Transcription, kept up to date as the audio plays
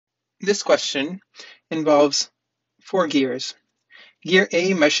This question involves 4 gears. Gear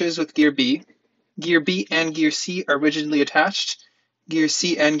A meshes with Gear B. Gear B and Gear C are rigidly attached. Gear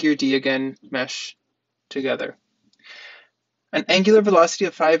C and Gear D again mesh together. An angular velocity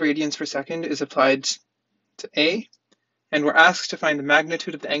of 5 radians per second is applied to A, and we're asked to find the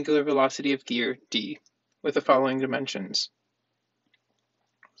magnitude of the angular velocity of Gear D with the following dimensions.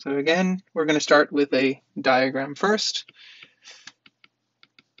 So again, we're going to start with a diagram first.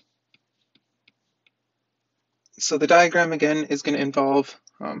 So the diagram again is going to involve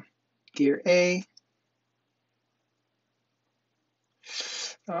Gear A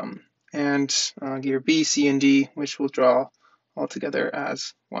and Gear B, C, and D, which we'll draw all together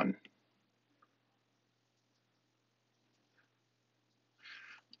as one.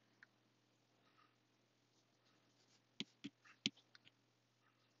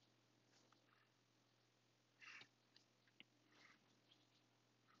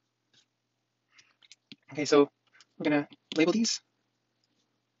 Okay, so we're going to label these.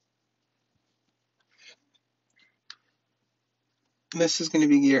 This is going to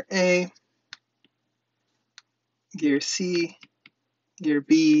be Gear A, Gear C, Gear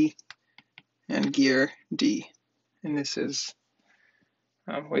B, and Gear D. And this is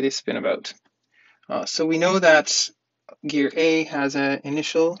where they spin about. So we know that Gear A has an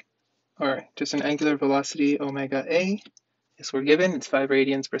initial, or just an angular velocity omega A. This we're given, it's 5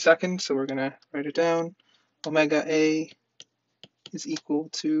 radians per second, so we're going to write it down. Omega A is equal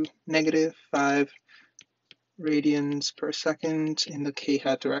to negative 5 radians per second in the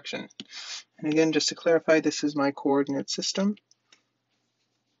k-hat direction. And again, just to clarify, this is my coordinate system.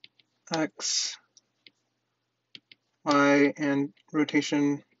 X, Y, and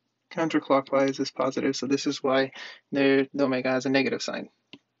rotation counterclockwise is positive, so this is why the omega has a negative sign.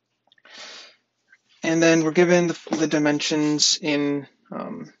 And then we're given the dimensions in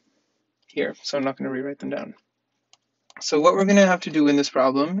here, so I'm not going to rewrite them down. So what we're going to have to do in this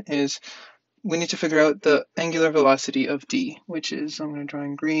problem is we need to figure out the angular velocity of D, which is, I'm going to draw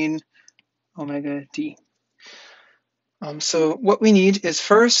in green, omega D. So what we need is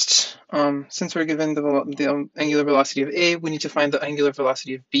first, since we're given the angular velocity of A, we need to find the angular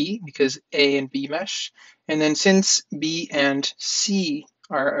velocity of B because A and B mesh. And then since B and C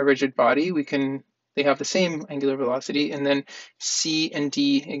are a rigid body, they have the same angular velocity, and then C and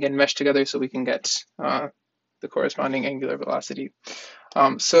D again mesh together so we can get the corresponding angular velocity.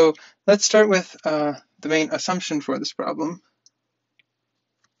 So let's start with the main assumption for this problem.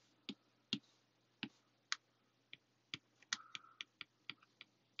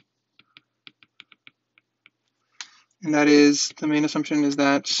 And that is, the main assumption is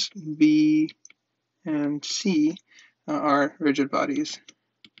that B and C are rigid bodies.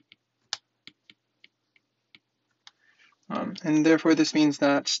 And therefore this means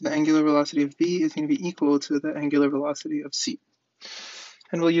that the angular velocity of B is going to be equal to the angular velocity of C.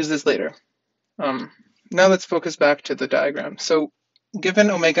 And we'll use this later. Now let's focus back to the diagram. So given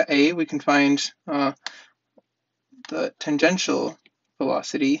omega A, we can find the tangential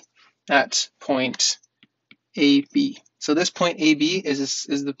velocity at point AB. So this point AB is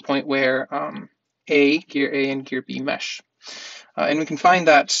the point where Gear A and Gear B mesh. And we can find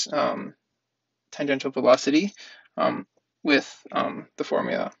that tangential velocity with the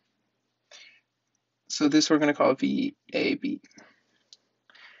formula. So this we're going to call VAB.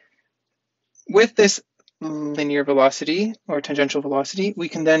 With this linear velocity or tangential velocity, we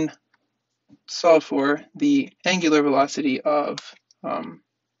can then solve for the angular velocity of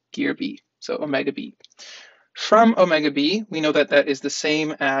Gear B, so omega B. From omega B, we know that that is the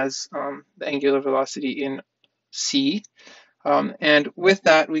same as the angular velocity in C. And with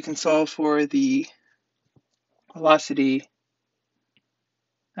that, we can solve for the velocity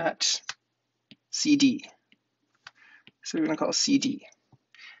at CD. So we're going to call CD.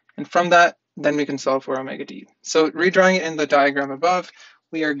 And from that, then we can solve for omega D. So redrawing it in the diagram above,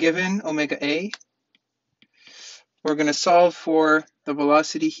 we are given omega A. We're going to solve for the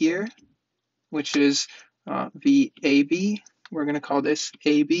velocity here, which is VAB. We're going to call this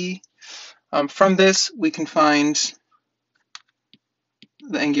AB. From this, we can find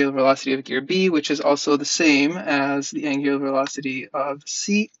the angular velocity of Gear B, which is also the same as the angular velocity of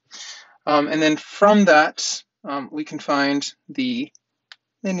C. And then from that, we can find the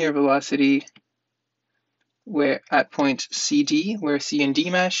linear velocity where at point CD, where C and D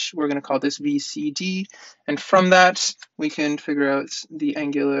mesh. We're going to call this VCD. And from that, we can figure out the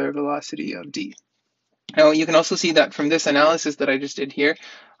angular velocity of D. Now, you can also see that from this analysis that I just did here,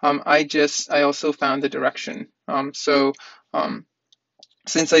 I also found the direction.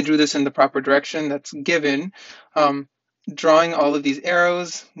 Since I drew this in the proper direction that's given, drawing all of these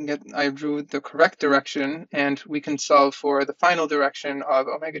arrows, I drew the correct direction, and we can solve for the final direction of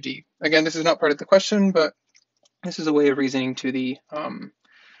omega d. Again, this is not part of the question, but this is a way of reasoning to the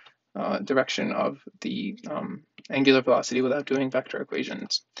direction of the angular velocity without doing vector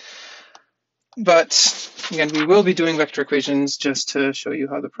equations. But again, we will be doing vector equations just to show you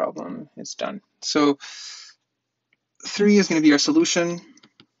how the problem is done. So 3 is going to be our solution.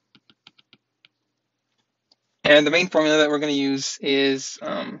 And the main formula that we're going to use is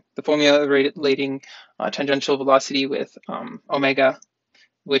the formula relating tangential velocity with omega,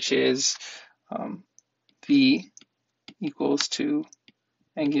 which is v equals to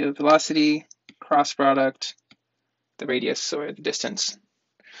angular velocity cross product the radius or the distance.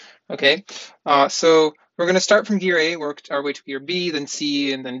 Okay, so we're going to start from gear A, work our way to gear B, then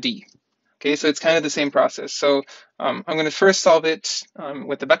C, and then D. Okay, so it's kind of the same process. So I'm going to first solve it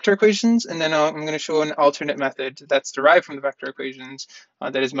with the vector equations, and then I'm going to show an alternate method that's derived from the vector equations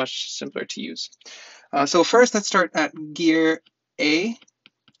that is much simpler to use. So first, let's start at gear A.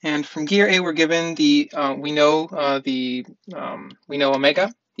 And from gear A, we're given the we know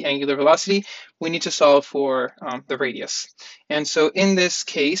omega, the angular velocity. We need to solve for the radius. And so in this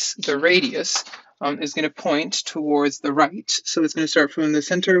case, the radius is going to point towards the right. So it's going to start from the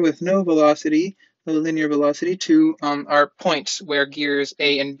center with no velocity, no linear velocity, to our point where gears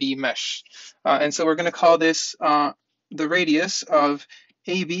A and B mesh. And so we're going to call this the radius of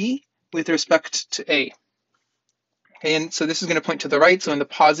AB with respect to A. Okay, and so this is going to point to the right, so in the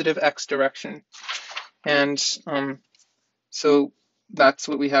positive x direction. And so that's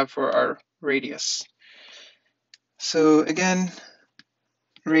what we have for our radius. So again,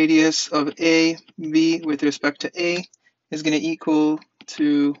 radius of AB with respect to A is going to equal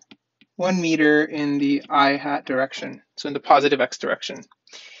to 1 meter in the I hat direction, so in the positive x direction.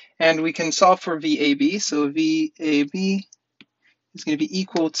 And we can solve for VAB, so VAB is going to be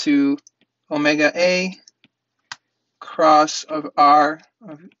equal to omega A cross of R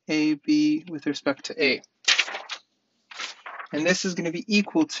of AB with respect to A. And this is going to be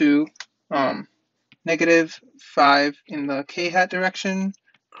equal to -5 in the k hat direction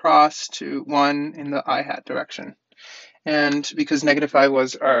cross to 1 in the I hat direction. And because -5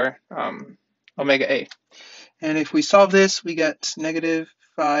 was our omega A. And if we solve this, we get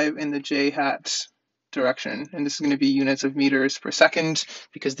 -5 in the j hat direction. And this is going to be units of meters per second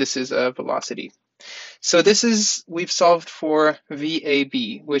because this is a velocity. So this is, we've solved for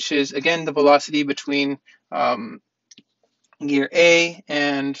VAB, which is again the velocity between gear A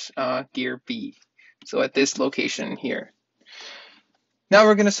and gear B. So at this location here. Now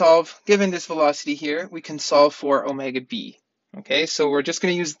we're going to solve, given this velocity here, we can solve for omega B. Okay, so we're just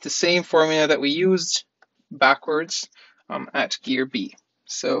going to use the same formula that we used backwards at gear B.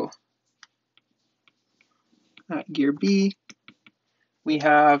 So at gear B, we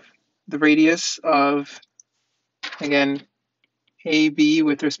have the radius of, again, AB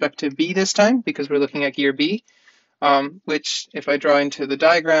with respect to B this time, because we're looking at gear B, which, if I draw into the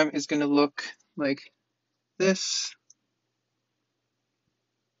diagram, is going to look like this.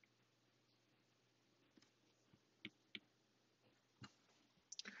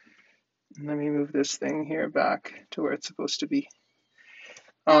 Let me move this thing here back to where it's supposed to be.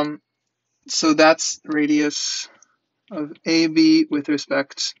 So that's radius of AB with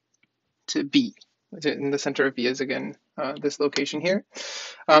respect to B. In the center of B is, again, this location here.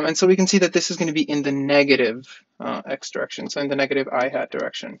 And so we can see that this is going to be in the negative x direction, so in the negative I hat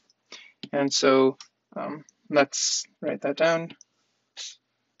direction. And so let's write that down.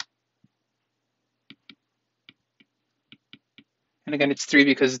 And again, it's 3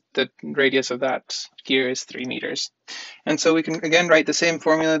 because the radius of that gear is 3 meters. And so we can, again, write the same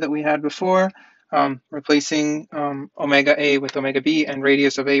formula that we had before, replacing omega A with omega B and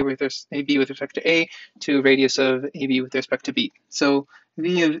radius of A with AB with respect to A to radius of AB with respect to B. So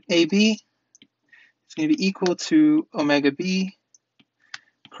V of AB is going to be equal to omega B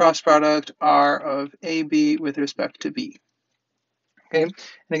cross product R of AB with respect to B. Okay, and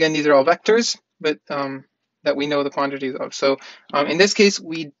again, these are all vectors, but that we know the quantities of. So in this case,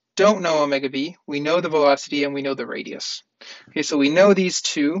 we don't know omega B, we know the velocity and we know the radius. Okay, so we know these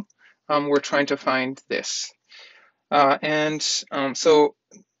two, we're trying to find this. So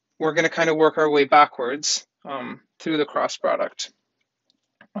we're going to kind of work our way backwards through the cross product.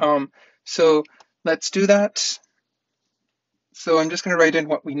 So let's do that. So I'm just going to write in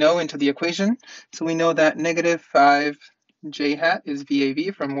what we know into the equation. So we know that -5 j hat is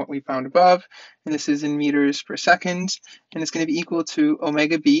VAV from what we found above, and this is in meters per second, and it's going to be equal to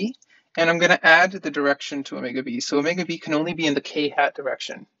omega B. and I'm going to add the direction to omega b. So omega b can only be in the k hat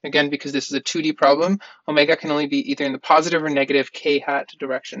direction. Again, because this is a 2D problem, omega can only be either in the positive or negative k hat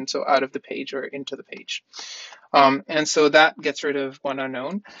direction, so out of the page or into the page. And so that gets rid of one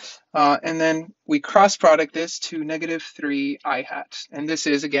unknown. And then we cross product this to negative 3 I hat. And this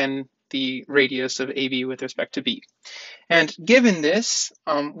is, again, the radius of AB with respect to B. And given this,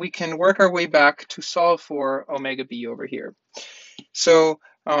 we can work our way back to solve for omega B over here. So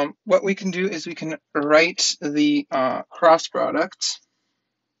what we can do is we can write the cross product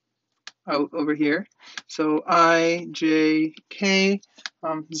out over here. So I, J, K,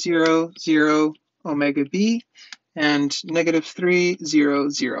 0, 0, omega B, and negative 3, 0,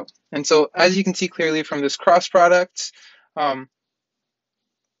 0. And so as you can see clearly from this cross product,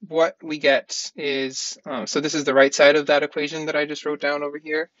 what we get is, so this is the right side of that equation that I just wrote down over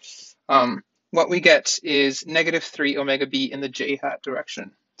here. What we get is negative 3 omega b in the j hat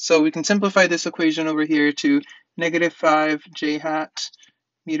direction. So we can simplify this equation over here to negative 5 j hat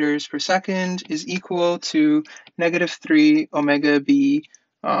meters per second is equal to negative 3 omega b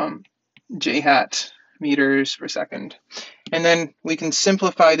j hat meters per second. And then we can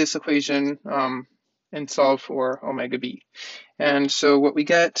simplify this equation and solve for omega b. And so what we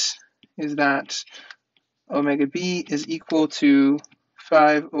get is that omega b is equal to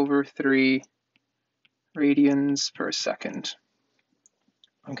 5 over 3 radians per second.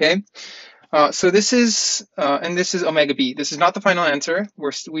 Okay, so this is, and this is omega b. This is not the final answer.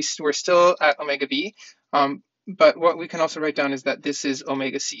 We're still at omega b. But what we can also write down is that this is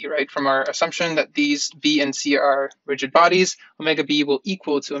omega c, right? From our assumption that these b and c are rigid bodies, omega b will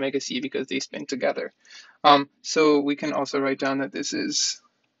equal to omega c because they spin together. So we can also write down that this is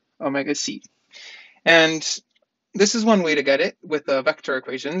omega c. And this is one way to get it with the vector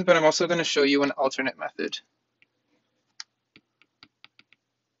equations, but I'm also going to show you an alternate method.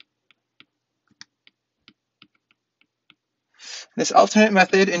 This alternate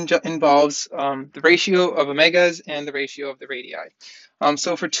method involves the ratio of omegas and the ratio of the radii.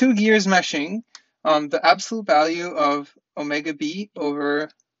 So for two gears meshing, the absolute value of omega b over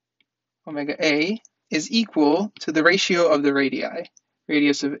omega a is equal to the ratio of the radii,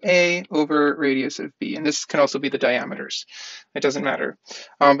 radius of A over radius of B. And this can also be the diameters. It doesn't matter.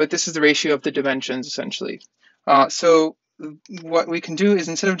 But this is the ratio of the dimensions, essentially. So what we can do is,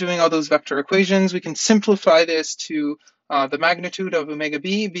 instead of doing all those vector equations, we can simplify this to the magnitude of omega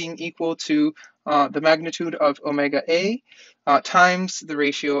b being equal to the magnitude of omega a times the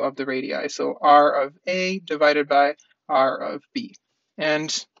ratio of the radii. So r of a divided by r of b.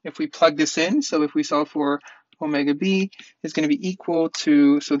 And if we plug this in, so if we solve for omega b is going to be equal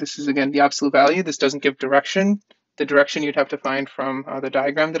to, so this is again the absolute value. This doesn't give direction. The direction you'd have to find from the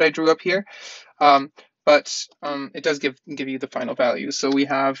diagram that I drew up here. But it does give you the final value. So we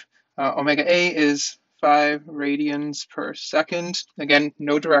have omega a is 5 radians per second. Again,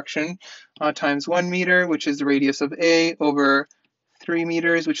 no direction, times 1 meter, which is the radius of A, over 3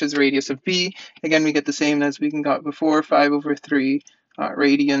 meters, which is the radius of B. Again, we get the same as we got before, 5 over 3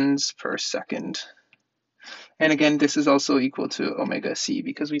 radians per second. And again, this is also equal to omega c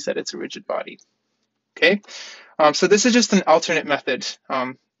because we said it's a rigid body. Okay, so this is just an alternate method.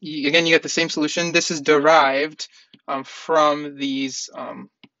 Again, you get the same solution. This is derived from these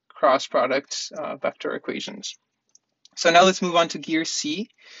cross product vector equations. So now let's move on to gear C.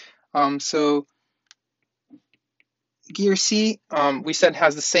 So gear C, we said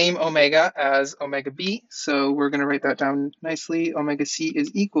has the same omega as omega b. So we're going to write that down nicely. Omega c is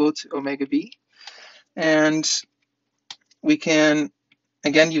equal to omega b. And we can,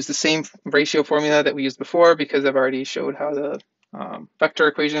 again, use the same ratio formula that we used before because I've already showed how the vector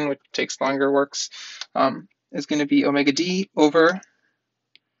equation, which takes longer, works, is going to be omega d over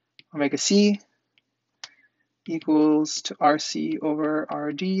omega c equals to rc over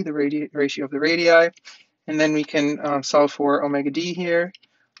rd, the ratio of the radii. And then we can solve for omega d here.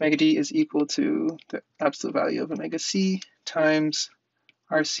 Omega d is equal to the absolute value of omega c times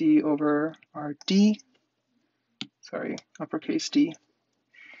rc over rd, sorry, uppercase d.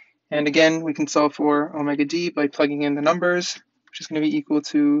 And again, we can solve for omega d by plugging in the numbers, which is going to be equal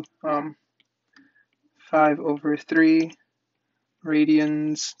to 5 over 3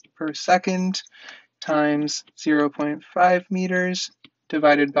 radians per second times 0.5 meters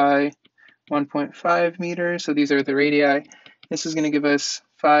divided by 1.5 meters. So these are the radii. This is going to give us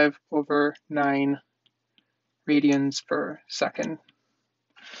 5 over 9 radians per second.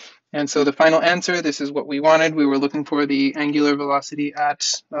 And so the final answer, this is what we wanted. We were looking for the angular velocity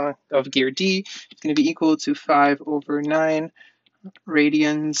of gear D. It's going to be equal to 5 over 9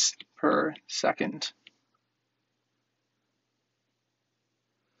 radians per second.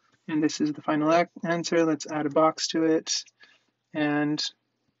 And this is the final answer. Let's add a box to it, and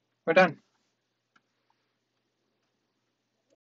we're done.